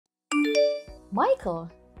Michael,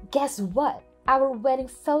 guess what? Our wedding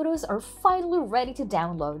photos are finally ready to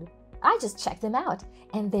download. I just checked them out,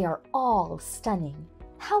 and they are all stunning.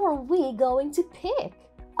 How are we going to pick?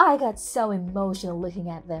 I got so emotional looking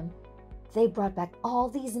at them. They brought back all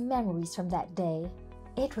these memories from that day.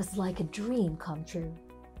 It was like a dream come true.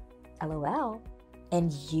 LOL.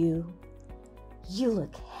 And you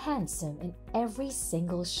look handsome in every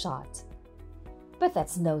single shot. But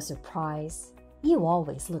that's no surprise. You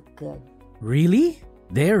always look good. Really?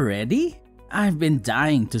 They're ready? I've been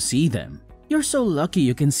dying to see them. You're so lucky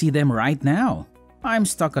you can see them right now. I'm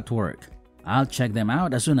stuck at work. I'll check them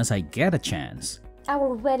out as soon as I get a chance.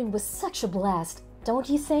 Our wedding was such a blast, don't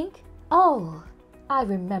you think? Oh, I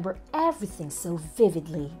remember everything so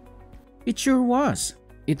vividly. It sure was.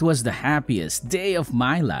 It was the happiest day of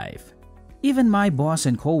my life. Even my boss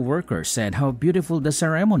and co-workers said how beautiful the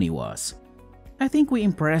ceremony was. I think we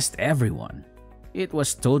impressed everyone. It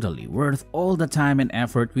was totally worth all the time and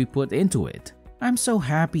effort we put into it. I'm so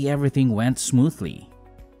happy everything went smoothly.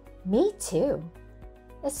 Me too.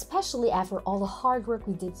 Especially after all the hard work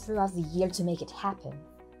we did throughout the year to make it happen.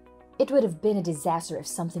 It would have been a disaster if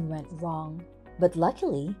something went wrong. But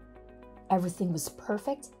luckily, everything was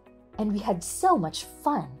perfect and we had so much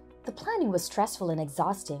fun. The planning was stressful and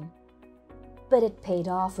exhausting. But it paid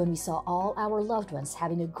off when we saw all our loved ones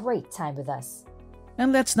having a great time with us.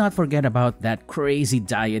 And let's not forget about that crazy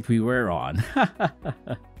diet we were on.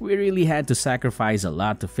 We really had to sacrifice a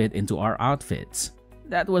lot to fit into our outfits.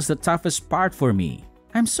 That was the toughest part for me.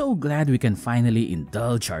 I'm so glad we can finally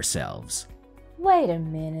indulge ourselves. Wait a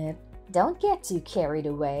minute. Don't get too carried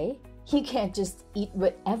away. You can't just eat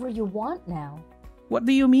whatever you want now. What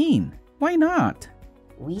do you mean? Why not?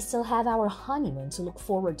 We still have our honeymoon to look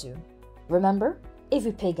forward to. Remember, if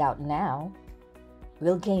we pig out now,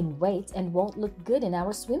 we'll gain weight and won't look good in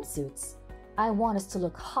our swimsuits. I want us to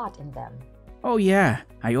look hot in them. Oh yeah,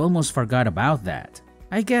 I almost forgot about that.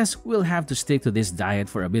 I guess we'll have to stick to this diet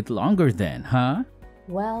for a bit longer then, huh?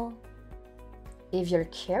 Well, if you're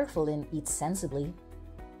careful and eat sensibly,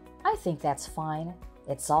 I think that's fine.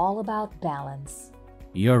 It's all about balance.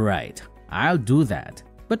 You're right. I'll do that.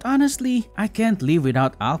 But honestly, I can't live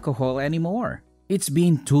without alcohol anymore. It's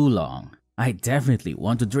been too long. I definitely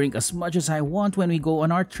want to drink as much as I want when we go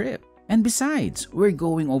on our trip. And besides, we're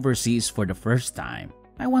going overseas for the first time.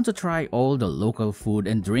 I want to try all the local food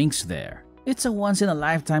and drinks there. It's a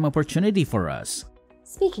once-in-a-lifetime opportunity for us.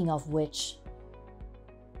 Speaking of which,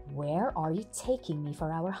 where are you taking me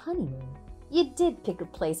for our honeymoon? You did pick a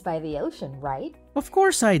place by the ocean, right? Of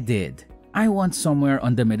course I did. I want somewhere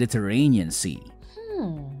on the Mediterranean Sea.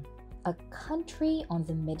 A country on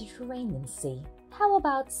the Mediterranean Sea. How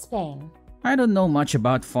about Spain? I don't know much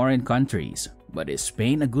about foreign countries, but is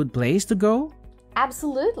Spain a good place to go?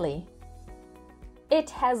 Absolutely. It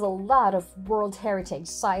has a lot of World Heritage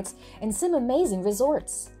sites and some amazing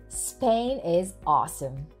resorts. Spain is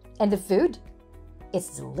awesome. And the food?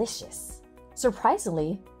 It's delicious.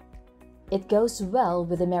 Surprisingly, it goes well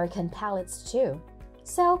with American palates too.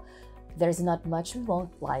 So, there's not much we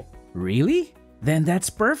won't like. Really? Then that's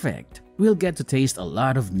perfect. We'll get to taste a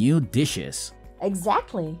lot of new dishes.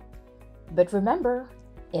 Exactly. But remember,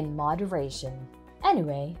 in moderation.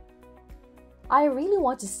 Anyway, I really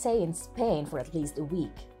want to stay in Spain for at least a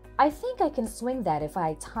week. I think I can swing that if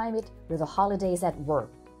I time it with the holidays at work.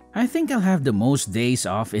 I think I'll have the most days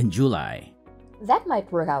off in July. That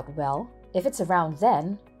might work out well. If it's around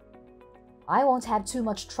then, I won't have too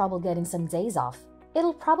much trouble getting some days off.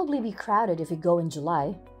 It'll probably be crowded if we go in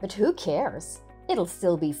July, but who cares? It'll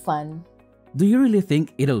still be fun. Do you really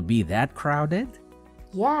think it'll be that crowded?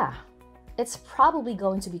 Yeah, it's probably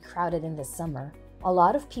going to be crowded in the summer. A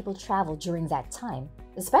lot of people travel during that time,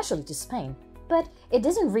 especially to Spain. But it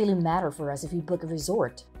doesn't really matter for us if we book a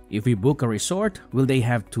resort. If we book a resort, will they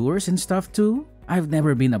have tours and stuff too? I've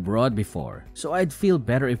never been abroad before, so I'd feel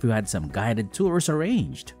better if we had some guided tours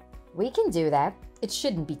arranged. We can do that. It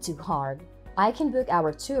shouldn't be too hard. I can book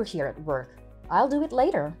our tour here at work. I'll do it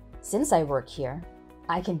later. Since I work here,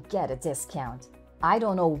 I can get a discount. I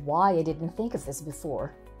don't know why I didn't think of this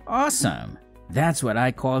before. Awesome! That's what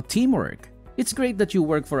I call teamwork. It's great that you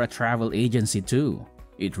work for a travel agency too.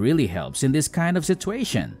 It really helps in this kind of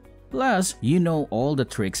situation. Plus, you know all the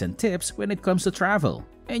tricks and tips when it comes to travel,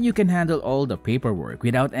 and you can handle all the paperwork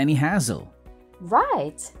without any hassle.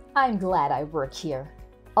 Right! I'm glad I work here.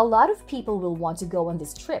 A lot of people will want to go on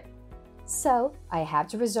this trip, so I have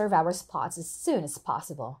to reserve our spots as soon as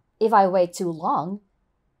possible. If I wait too long,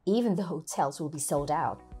 even the hotels will be sold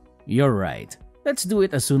out. You're right. Let's do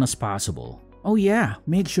it as soon as possible. Oh yeah,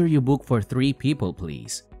 make sure you book for 3 people,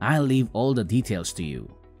 please. I'll leave all the details to you.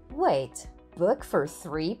 Wait, book for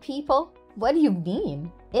 3 people? What do you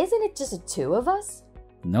mean? Isn't it just the two of us?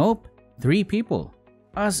 Nope, 3 people.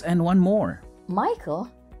 Us and one more. Michael,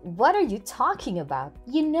 what are you talking about?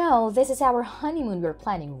 You know this is our honeymoon we're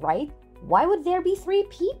planning, right? Why would there be 3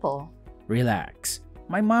 people? Relax.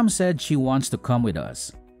 My mom said she wants to come with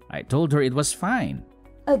us. I told her it was fine.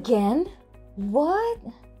 Again? What?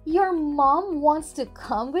 Your mom wants to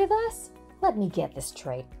come with us? Let me get this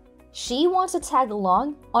straight. She wants to tag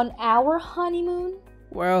along on our honeymoon?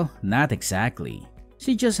 Well, not exactly.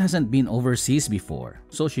 She just hasn't been overseas before,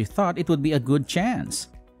 so she thought it would be a good chance.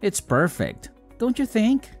 It's perfect, don't you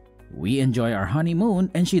think? We enjoy our honeymoon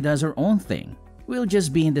and she does her own thing. We'll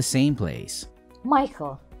just be in the same place.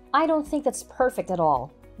 Michael, I don't think that's perfect at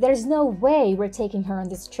all. There's no way we're taking her on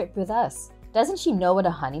this trip with us. Doesn't she know what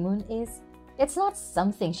a honeymoon is? It's not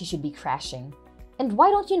something she should be crashing. And why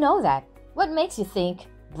don't you know that? What makes you think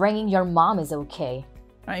bringing your mom is okay?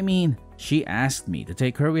 I mean, she asked me to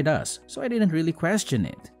take her with us, so I didn't really question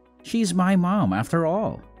it. She's my mom after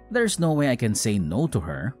all. There's no way I can say no to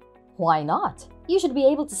her. Why not? You should be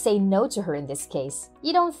able to say no to her in this case.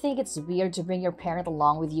 You don't think it's weird to bring your parent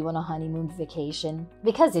along with you on a honeymoon vacation?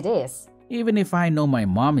 Because it is. Even if I know my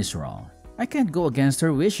mom is wrong, I can't go against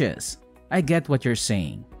her wishes. I get what you're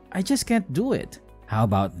saying. I just can't do it. How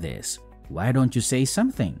about this? Why don't you say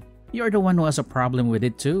something? You're the one who has a problem with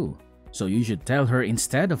it too. So you should tell her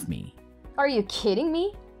instead of me. Are you kidding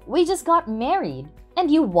me? We just got married. And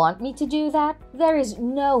you want me to do that? There is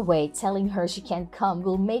no way telling her she can't come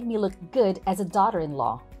will make me look good as a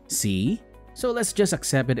daughter-in-law. See? So let's just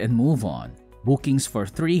accept it and move on. Bookings for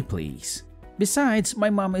 3, please. Besides, my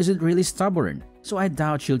mom isn't really stubborn, so I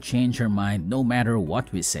doubt she'll change her mind no matter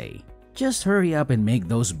what we say. Just hurry up and make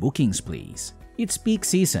those bookings, please. It's peak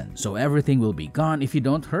season, so everything will be gone if you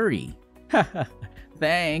don't hurry. Haha,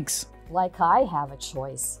 thanks. Like I have a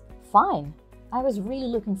choice. Fine. I was really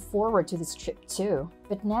looking forward to this trip too.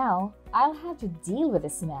 But now, I'll have to deal with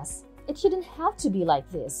this mess. It shouldn't have to be like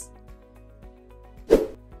this.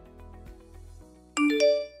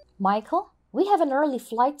 Michael, we have an early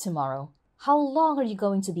flight tomorrow. How long are you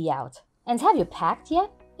going to be out? And have you packed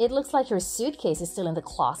yet? It looks like your suitcase is still in the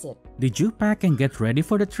closet. Did you pack and get ready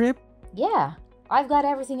for the trip? Yeah, I've got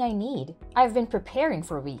everything I need. I've been preparing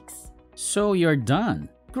for weeks. So you're done.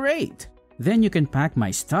 Great. Then you can pack my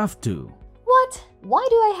stuff too. What? Why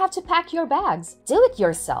do I have to pack your bags? Do it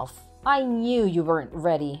yourself. I knew you weren't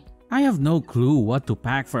ready. I have no clue what to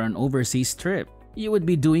pack for an overseas trip. You would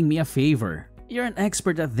be doing me a favor. You're an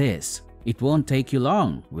expert at this. It won't take you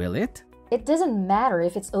long, will it? It doesn't matter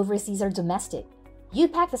if it's overseas or domestic. You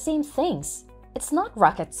pack the same things. It's not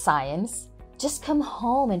rocket science. Just come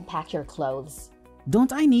home and pack your clothes.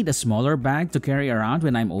 Don't I need a smaller bag to carry around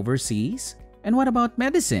when I'm overseas? And what about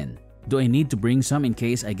medicine? Do I need to bring some in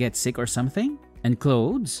case I get sick or something? And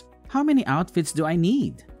clothes? How many outfits do I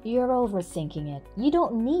need? You're overthinking it. You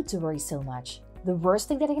don't need to worry so much. The worst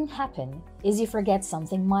thing that can happen is you forget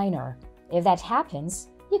something minor. If that happens,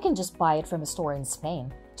 you can just buy it from a store in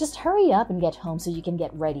Spain. Just hurry up and get home so you can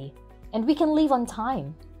get ready. And we can leave on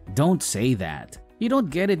time. Don't say that. You don't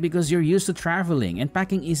get it because you're used to traveling and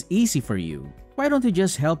packing is easy for you. Why don't you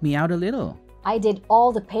just help me out a little? I did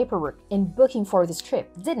all the paperwork in booking for this trip,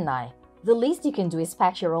 didn't I? The least you can do is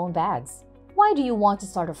pack your own bags. Why do you want to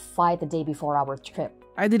start a fight the day before our trip?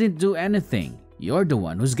 I didn't do anything. You're the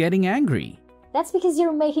one who's getting angry. That's because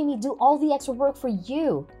you're making me do all the extra work for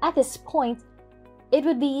you. At this point, it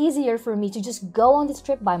would be easier for me to just go on this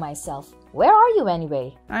trip by myself. Where are you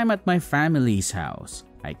anyway? I'm at my family's house.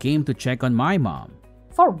 I came to check on my mom.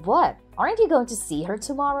 For what? Aren't you going to see her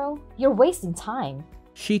tomorrow? You're wasting time.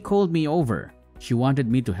 She called me over. She wanted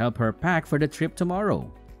me to help her pack for the trip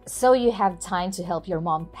tomorrow. So you have time to help your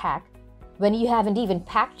mom pack when you haven't even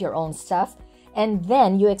packed your own stuff, and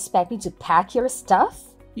then you expect me to pack your stuff?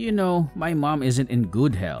 You know, my mom isn't in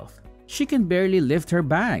good health. She can barely lift her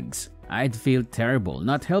bags. I'd feel terrible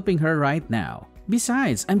not helping her right now.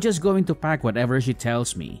 Besides, I'm just going to pack whatever she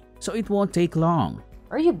tells me, so it won't take long.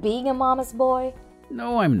 Are you being a mama's boy?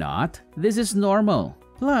 No, I'm not. This is normal.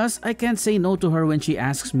 Plus, I can't say no to her when she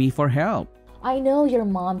asks me for help. I know your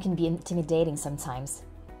mom can be intimidating sometimes,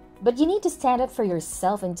 but you need to stand up for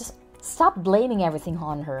yourself and just stop blaming everything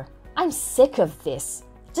on her. I'm sick of this.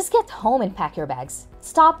 Just get home and pack your bags.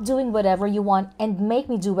 Stop doing whatever you want and make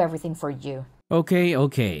me do everything for you.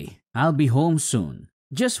 Okay. I'll be home soon.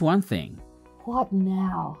 Just one thing. What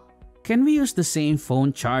now? Can we use the same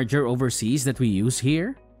phone charger overseas that we use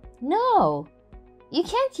here? No. You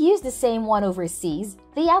can't use the same one overseas.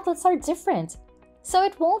 The outlets are different, so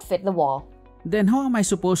it won't fit the wall. Then how am I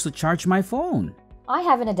supposed to charge my phone? I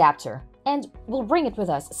have an adapter, and we'll bring it with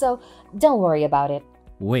us, so don't worry about it.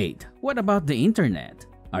 Wait, what about the internet?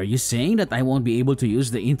 Are you saying that I won't be able to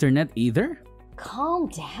use the internet either? Calm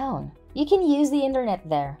down. You can use the internet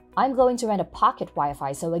there. I'm going to rent a pocket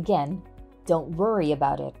Wi-Fi, so again, don't worry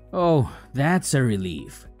about it. Oh, that's a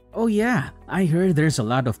relief. Oh yeah, I heard there's a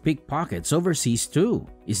lot of pickpockets overseas too.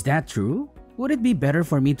 Is that true? Would it be better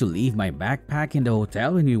for me to leave my backpack in the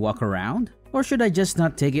hotel when we walk around? Or should I just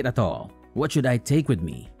not take it at all? What should I take with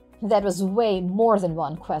me? That was way more than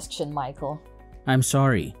one question, Michael. I'm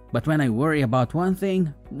sorry, but when I worry about one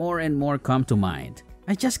thing, more and more come to mind.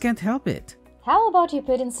 I just can't help it. How about you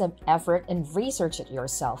put in some effort and research it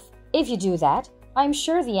yourself? If you do that, I'm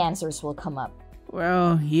sure the answers will come up.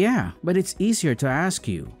 Well, yeah, but it's easier to ask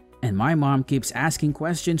you. And my mom keeps asking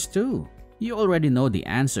questions too. You already know the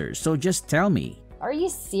answers, so just tell me. Are you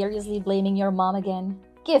seriously blaming your mom again?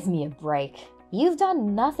 Give me a break. You've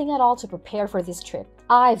done nothing at all to prepare for this trip.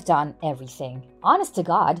 I've done everything. Honest to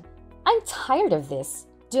God, I'm tired of this.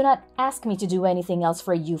 Do not ask me to do anything else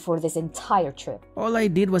for you for this entire trip. All I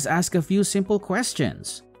did was ask a few simple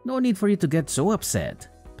questions. No need for you to get so upset.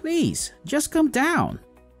 Please, just calm down.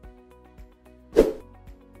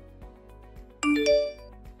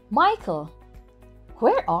 Michael,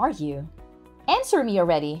 where are you? Answer me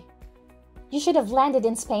already. You should have landed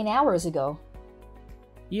in Spain hours ago.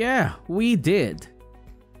 Yeah, we did.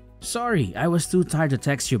 Sorry, I was too tired to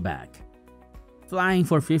text you back. Flying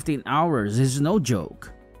for 15 hours is no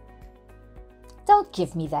joke. Don't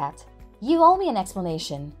give me that. You owe me an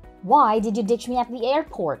explanation. Why did you ditch me at the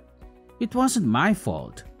airport? It wasn't my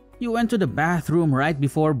fault. You went to the bathroom right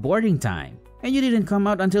before boarding time, and you didn't come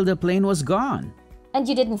out until the plane was gone. And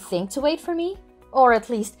you didn't think to wait for me? Or at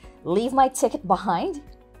least leave my ticket behind?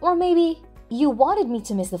 Or maybe you wanted me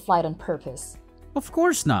to miss the flight on purpose? Of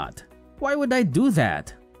course not. Why would I do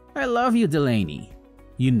that? I love you, Delaney.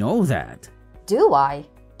 You know that. Do I?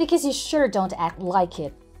 Because you sure don't act like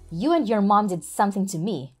it. You and your mom did something to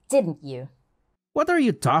me, didn't you? What are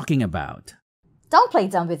you talking about? Don't play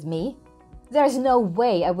dumb with me. There's no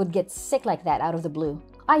way I would get sick like that out of the blue.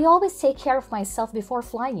 I always take care of myself before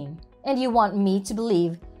flying. And you want me to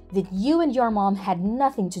believe that you and your mom had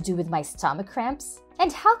nothing to do with my stomach cramps?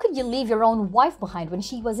 And how could you leave your own wife behind when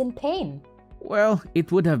she was in pain? Well,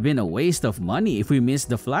 it would have been a waste of money if we missed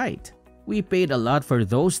the flight. We paid a lot for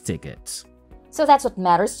those tickets. So that's what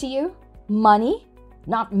matters to you? Money?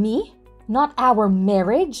 Not me? Not our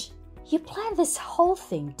marriage? You planned this whole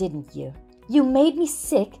thing, didn't you? You made me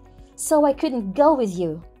sick so I couldn't go with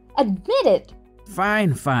you. Admit it!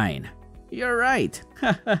 Fine. You're right.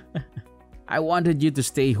 I wanted you to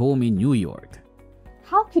stay home in New York.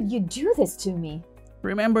 How could you do this to me?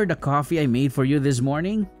 Remember the coffee I made for you this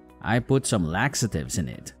morning? I put some laxatives in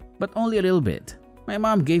it, but only a little bit. My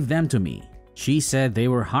mom gave them to me. She said they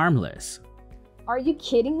were harmless. Are you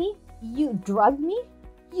kidding me? You drugged me?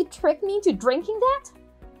 You tricked me into drinking that?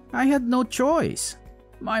 I had no choice.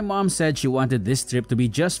 My mom said she wanted this trip to be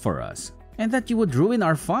just for us, and that you would ruin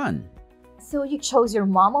our fun. So you chose your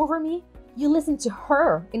mom over me? You listened to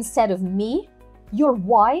her instead of me? Your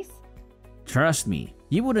wife? Trust me,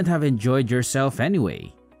 you wouldn't have enjoyed yourself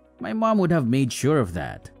anyway. My mom would have made sure of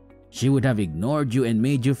that. She would have ignored you and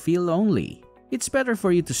made you feel lonely. It's better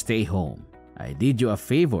for you to stay home. I did you a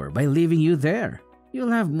favor by leaving you there.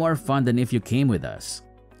 You'll have more fun than if you came with us.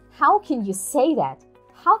 How can you say that?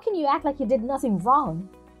 How can you act like you did nothing wrong?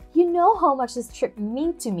 You know how much this trip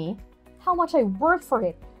meant to me, how much I worked for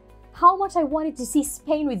it, how much I wanted to see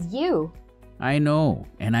Spain with you. I know,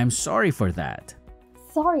 and I'm sorry for that.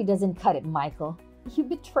 Sorry doesn't cut it, Michael. You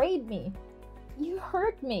betrayed me. You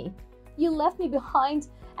hurt me. You left me behind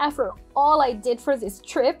after all I did for this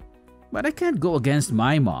trip. But I can't go against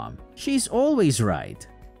my mom. She's always right.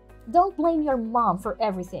 Don't blame your mom for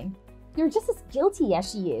everything. You're just as guilty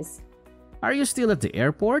as she is. Are you still at the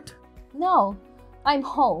airport? No, I'm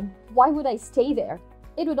home. Why would I stay there?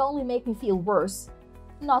 It would only make me feel worse.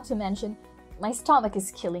 Not to mention, my stomach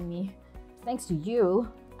is killing me. Thanks to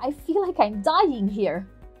you, I feel like I'm dying here.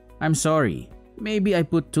 I'm sorry. Maybe I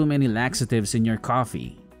put too many laxatives in your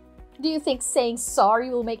coffee. Do you think saying sorry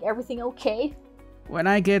will make everything okay? When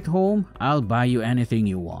I get home, I'll buy you anything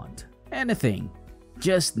you want. Anything.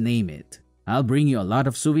 Just name it. I'll bring you a lot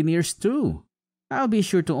of souvenirs too. I'll be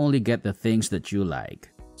sure to only get the things that you like.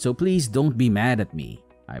 So please don't be mad at me.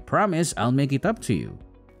 I promise I'll make it up to you.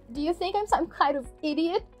 Do you think I'm some kind of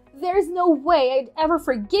idiot? There's no way I'd ever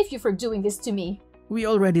forgive you for doing this to me. We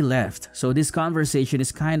already left, so this conversation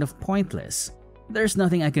is kind of pointless. There's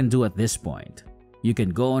nothing I can do at this point. You can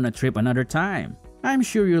go on a trip another time. I'm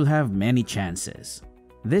sure you'll have many chances.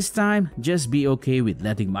 This time, just be okay with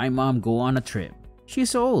letting my mom go on a trip.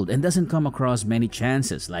 She's old and doesn't come across many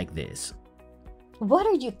chances like this. What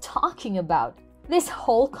are you talking about? This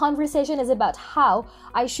whole conversation is about how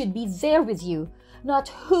I should be there with you, not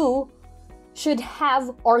who should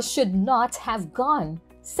have or should not have gone.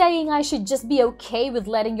 Saying I should just be okay with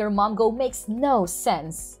letting your mom go makes no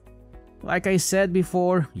sense. Like I said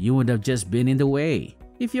before, you would have just been in the way.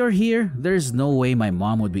 If you're here, there's no way my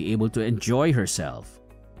mom would be able to enjoy herself.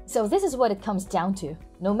 So this is what it comes down to.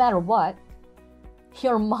 No matter what,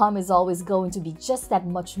 your mom is always going to be just that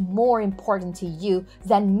much more important to you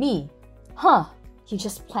than me. Huh? You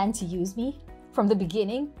just planned to use me? From the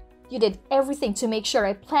beginning? You did everything to make sure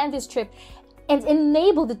I planned this trip and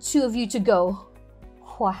enable the two of you to go.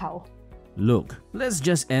 Wow. Look, let's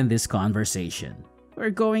just end this conversation.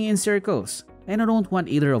 We're going in circles, and I don't want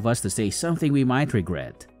either of us to say something we might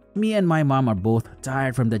regret. Me and my mom are both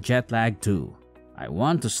tired from the jet lag too. I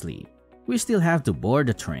want to sleep. We still have to board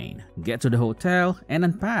the train, get to the hotel, and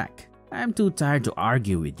unpack. I'm too tired to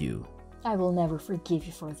argue with you. I will never forgive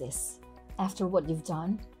you for this. After what you've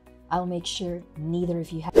done, I'll make sure neither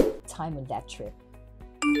of you have time on that trip.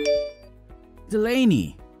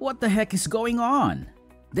 Delaney, what the heck is going on?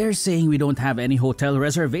 They're saying we don't have any hotel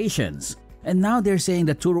reservations, and now they're saying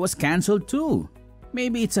the tour was cancelled too.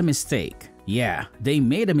 Maybe it's a mistake. Yeah, they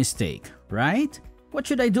made a mistake, right? What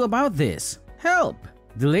should I do about this? Help!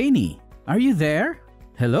 Delaney, are you there?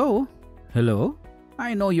 Hello? Hello?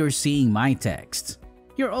 I know you're seeing my texts.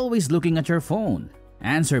 You're always looking at your phone.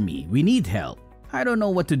 Answer me, we need help. I don't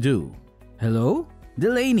know what to do. Hello?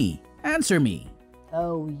 Delaney, answer me.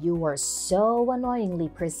 Oh, you are so annoyingly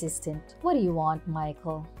persistent. What do you want,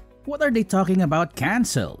 Michael? What are they talking about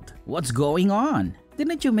cancelled? What's going on?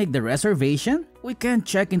 Didn't you make the reservation? We can't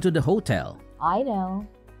check into the hotel. I know.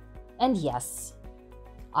 And yes,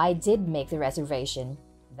 I did make the reservation.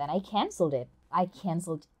 Then I cancelled it. I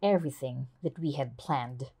cancelled everything that we had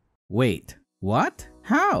planned. Wait, what?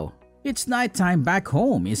 How? It's nighttime back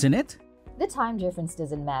home, isn't it? The time difference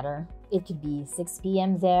doesn't matter. It could be 6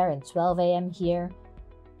 p.m. there and 12 a.m. here.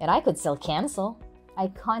 And I could still cancel. I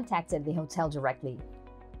contacted the hotel directly.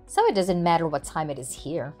 So it doesn't matter what time it is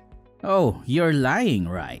here. Oh, you're lying,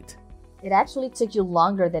 right? It actually took you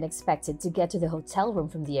longer than expected to get to the hotel room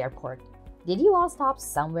from the airport. Did you all stop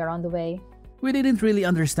somewhere on the way? We didn't really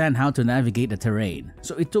understand how to navigate the terrain,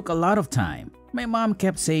 so it took a lot of time. My mom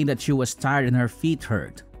kept saying that she was tired and her feet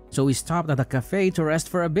hurt. So we stopped at a cafe to rest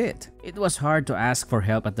for a bit. It was hard to ask for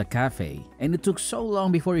help at the cafe, and it took so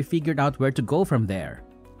long before we figured out where to go from there.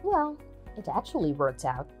 Well, it actually worked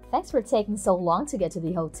out. Thanks for taking so long to get to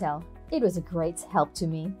the hotel. It was a great help to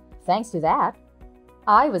me. Thanks to that,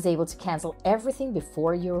 I was able to cancel everything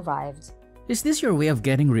before you arrived. Is this your way of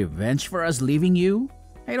getting revenge for us leaving you?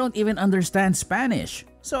 I don't even understand Spanish,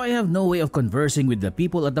 so I have no way of conversing with the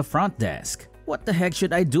people at the front desk. What the heck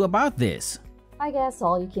should I do about this? I guess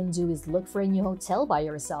all you can do is look for a new hotel by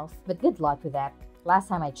yourself, but good luck with that. Last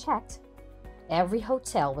time I checked, every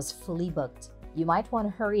hotel was fully booked. You might want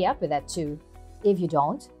to hurry up with that too. If you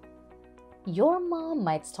don't, your mom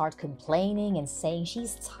might start complaining and saying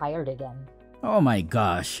she's tired again. Oh my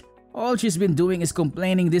gosh, all she's been doing is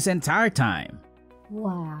complaining this entire time.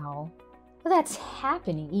 Wow, that's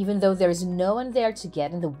happening even though there's no one there to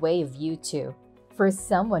get in the way of you two. For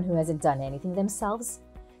someone who hasn't done anything themselves,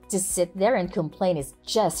 to sit there and complain is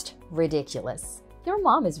just ridiculous. Your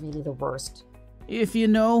mom is really the worst. If you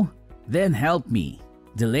know, then help me.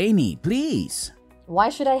 Delaney, please. Why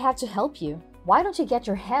should I have to help you? Why don't you get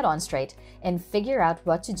your head on straight and figure out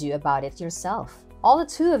what to do about it yourself? All the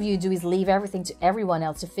two of you do is leave everything to everyone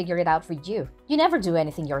else to figure it out for you. You never do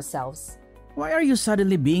anything yourselves. Why are you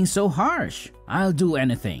suddenly being so harsh? I'll do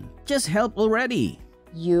anything. Just help already.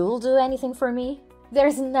 You'll do anything for me?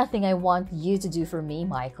 There's nothing I want you to do for me,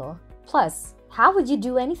 Michael. Plus, how would you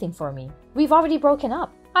do anything for me? We've already broken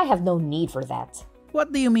up. I have no need for that.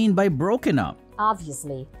 What do you mean by broken up?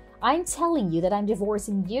 Obviously, I'm telling you that I'm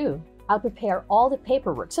divorcing you. I'll prepare all the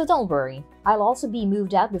paperwork, so don't worry. I'll also be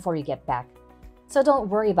moved out before you get back. So don't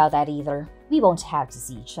worry about that either. We won't have to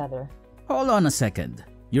see each other. Hold on a second.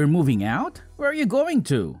 You're moving out? Where are you going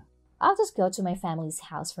to? I'll just go to my family's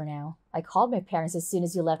house for now. I called my parents as soon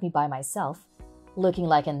as you left me by myself. Looking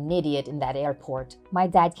like an idiot in that airport. My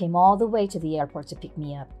dad came all the way to the airport to pick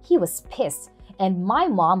me up. He was pissed, and my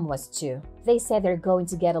mom was too. They said they're going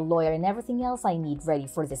to get a lawyer and everything else I need ready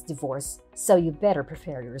for this divorce, so you better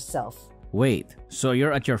prepare yourself. Wait, so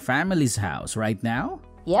you're at your family's house right now?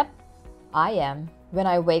 Yep, I am. When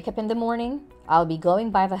I wake up in the morning, I'll be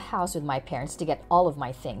going by the house with my parents to get all of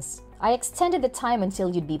my things. I extended the time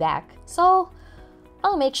until you'd be back, so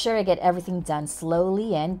I'll make sure I get everything done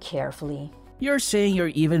slowly and carefully. You're saying you're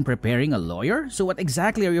even preparing a lawyer? So what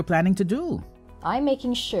exactly are you planning to do? I'm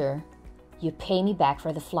making sure You pay me back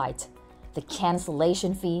for the flight, the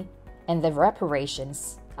cancellation fee, and the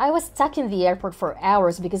reparations. I was stuck in the airport for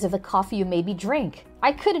hours because of the coffee you made me drink.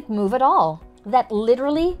 I couldn't move at all. That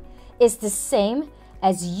literally is the same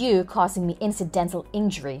as you causing me incidental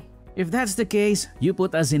injury. If that's the case, you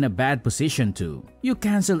put us in a bad position too. You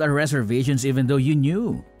canceled our reservations even though you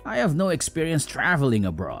knew. I have no experience traveling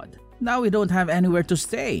abroad. Now we don't have anywhere to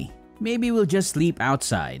stay. Maybe we'll just sleep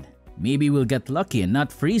outside. Maybe we'll get lucky and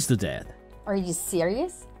not freeze to death. Are you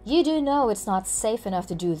serious? You do know it's not safe enough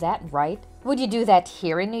to do that, right? Would you do that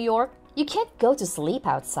here in New York? You can't go to sleep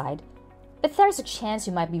outside. But there's a chance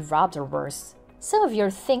you might be robbed or worse. Some of your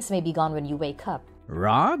things may be gone when you wake up.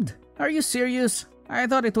 Robbed? Are you serious? I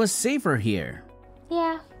thought it was safer here.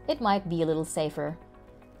 Yeah, it might be a little safer.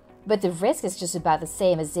 But the risk is just about the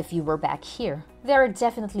same as if you were back here. There are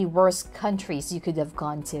definitely worse countries you could have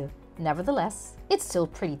gone to. Nevertheless, it's still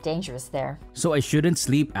pretty dangerous there. So I shouldn't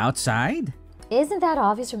sleep outside? Isn't that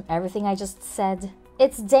obvious from everything I just said?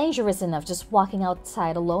 It's dangerous enough just walking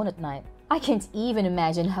outside alone at night. I can't even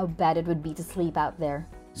imagine how bad it would be to sleep out there.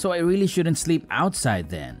 So I really shouldn't sleep outside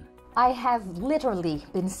then? I have literally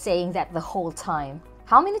been saying that the whole time.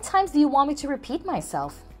 How many times do you want me to repeat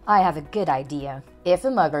myself? I have a good idea. If a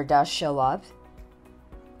mugger does show up,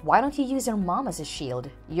 why don't you use your mom as a shield?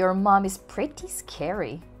 Your mom is pretty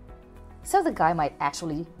scary. So the guy might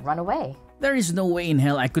actually run away. There is no way in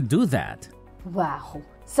hell I could do that. Wow,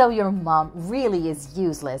 so your mom really is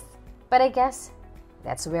useless. But I guess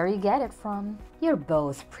that's where you get it from. You're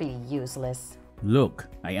both pretty useless. Look,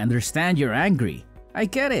 I understand you're angry. I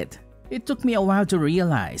get it. It took me a while to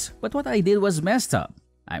realize, but what I did was messed up.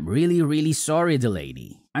 I'm really sorry,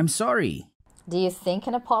 Delaney. I'm sorry. Do you think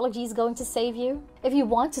an apology is going to save you? If you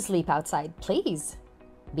want to sleep outside, please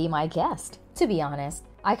be my guest. To be honest,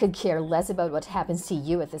 I could care less about what happens to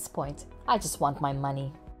you at this point. I just want my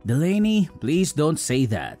money. Delaney, please don't say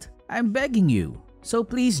that. I'm begging you. So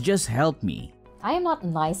please just help me. I am not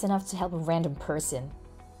nice enough to help a random person.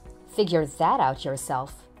 Figure that out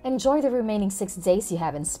yourself. Enjoy the remaining 6 days you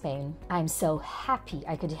have in Spain. I'm so happy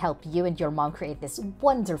I could help you and your mom create this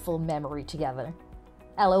wonderful memory together.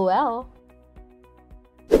 LOL.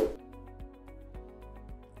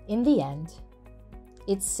 In the end,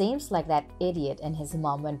 it seems like that idiot and his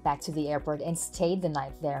mom went back to the airport and stayed the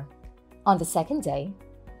night there. On the second day,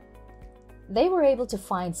 they were able to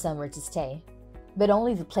find somewhere to stay, but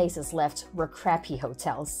only the places left were crappy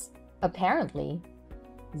hotels. Apparently,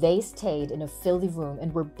 they stayed in a filthy room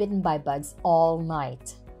and were bitten by bugs all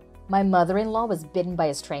night. My mother-in-law was bitten by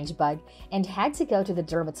a strange bug and had to go to the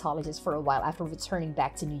dermatologist for a while after returning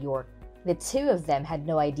back to New York. The two of them had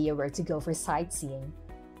no idea where to go for sightseeing.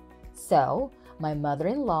 So, my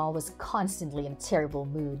mother-in-law was constantly in a terrible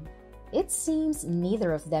mood. It seems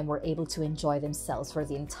neither of them were able to enjoy themselves for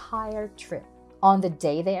the entire trip. On the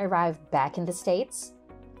day they arrived back in the States,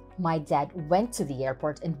 my dad went to the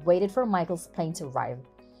airport and waited for Michael's plane to arrive.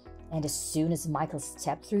 And as soon as Michael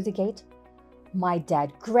stepped through the gate, my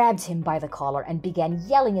dad grabbed him by the collar and began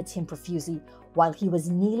yelling at him profusely while he was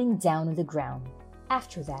kneeling down on the ground.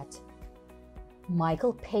 After that,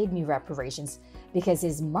 Michael paid me reparations because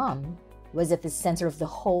his mom was at the center of the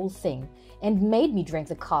whole thing and made me drink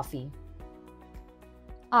the coffee.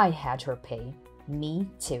 I had her pay. Me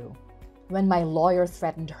too. When my lawyer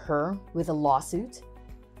threatened her with a lawsuit,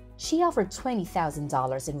 she offered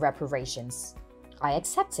 $20,000 in reparations. I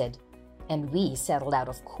accepted, and we settled out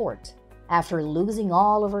of court. After losing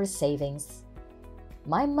all of our savings,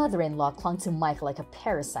 my mother-in-law clung to Michael like a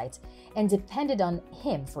parasite and depended on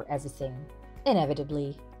him for everything.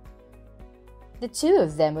 Inevitably, the two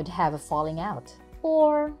of them would have a falling out,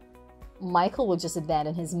 or Michael would just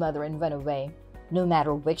abandon his mother and run away. No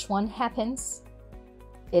matter which one happens,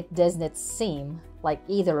 it does not seem like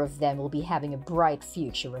either of them will be having a bright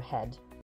future ahead.